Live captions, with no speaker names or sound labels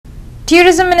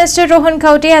Tourism Minister Rohan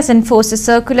Kaute has enforced a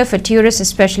circular for tourists,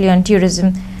 especially on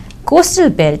tourism coastal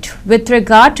belt, with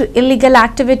regard to illegal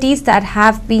activities that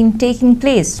have been taking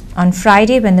place. On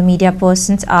Friday, when the media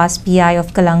persons asked PI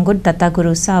of Calangute,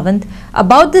 Dattaguru Sawant,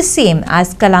 about the same,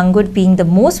 as Calangute being the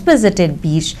most visited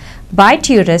beach by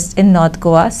tourists in North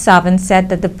Goa, Sawant said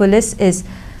that the police is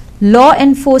law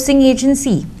enforcing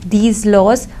agency. These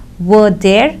laws were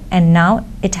there and now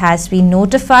it has been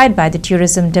notified by the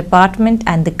Tourism Department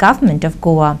and the Government of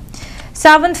Goa.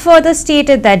 Sawant further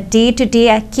stated that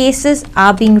day-to-day cases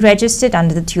are being registered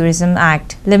under the Tourism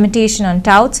Act. Limitation on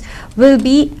touts will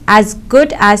be as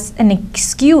good as an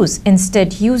excuse.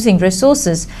 Instead, using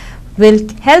resources will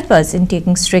help us in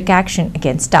taking strict action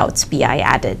against touts, PI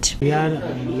added. We are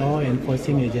a law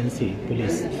enforcing agency,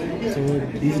 police. So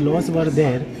these laws were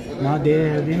there. Now they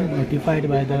have been notified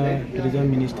by the Tourism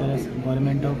Minister's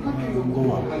Government of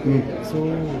Goa. So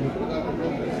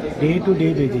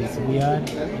day-to-day basis, we are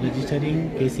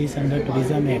registering cases under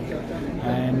Tourism Act,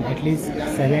 and at least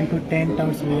 7 to 10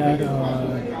 touts we are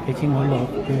taking hold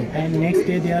of. And next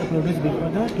day they are produced before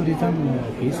the tourism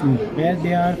office, where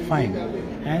they are fined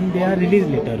and they are released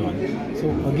later on. So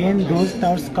again those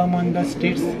touts come on the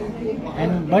streets,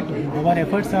 but our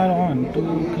efforts are on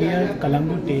to clear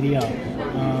Calangute area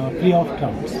free of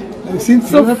touts.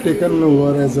 Since you have taken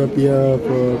over as a peer of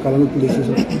Calangute police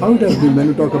station, how it has been when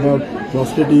you talk about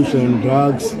prostitution,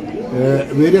 drugs,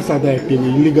 various other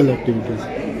activities, illegal activities?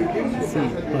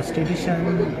 See,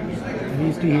 prostitution, we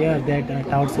used to hear that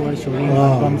touts were showing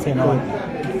pumps and all.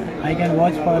 I can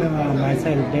watch for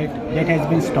myself that has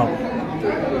been stopped.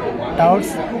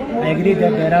 Touts, I agree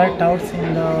that there are touts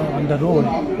on the road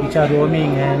which are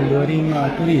roaming and luring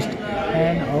tourists,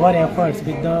 and our efforts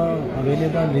with the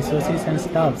available resources and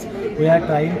staffs, we are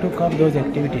trying to curb those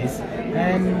activities,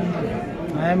 and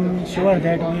I am sure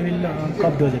that we will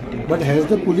curb those activities. But has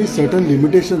the police certain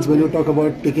limitations when you talk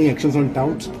about taking actions on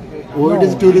touts? Or No, it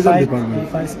is tourism department?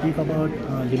 If I speak about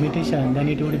limitation, then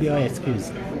it would be our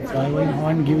excuse. So I will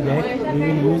not give that. We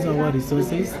will use our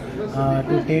resources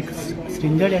to take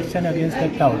stringent action against the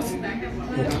touts.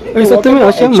 Sir तुम्ही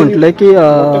असे म्हटलं की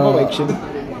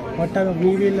Whatever,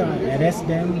 we will arrest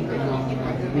them,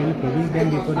 we will produce them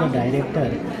before the director,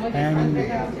 and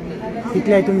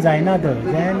quickly I think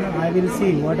then I will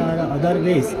see what are the other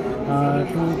ways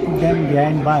to put them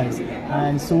behind bars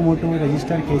and sumo to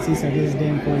register cases against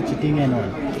them for cheating and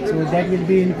all. So that will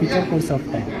be in future course of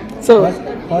time. So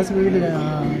first we will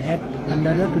act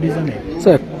under the Tourism Act.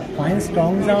 Sir fine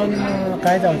strong जावन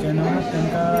काय जावचें ना,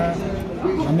 तांकां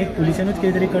आमी पुलिसानूच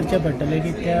कितें तरी करचें पडटलें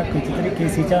की त्या खंयच्या तरी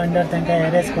केसीच्या अंडर तांकां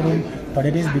अरेस्ट करून थोडे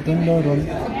दीस भितून दवरून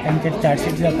तांचे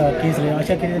चार्जशीट जाता केस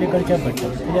अशें कितें तरी करचें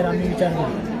पडटलें, ताजेर आमी विचार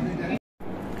करता.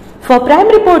 For prime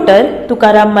reporter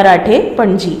Tukaram Marathe,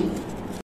 Panaji.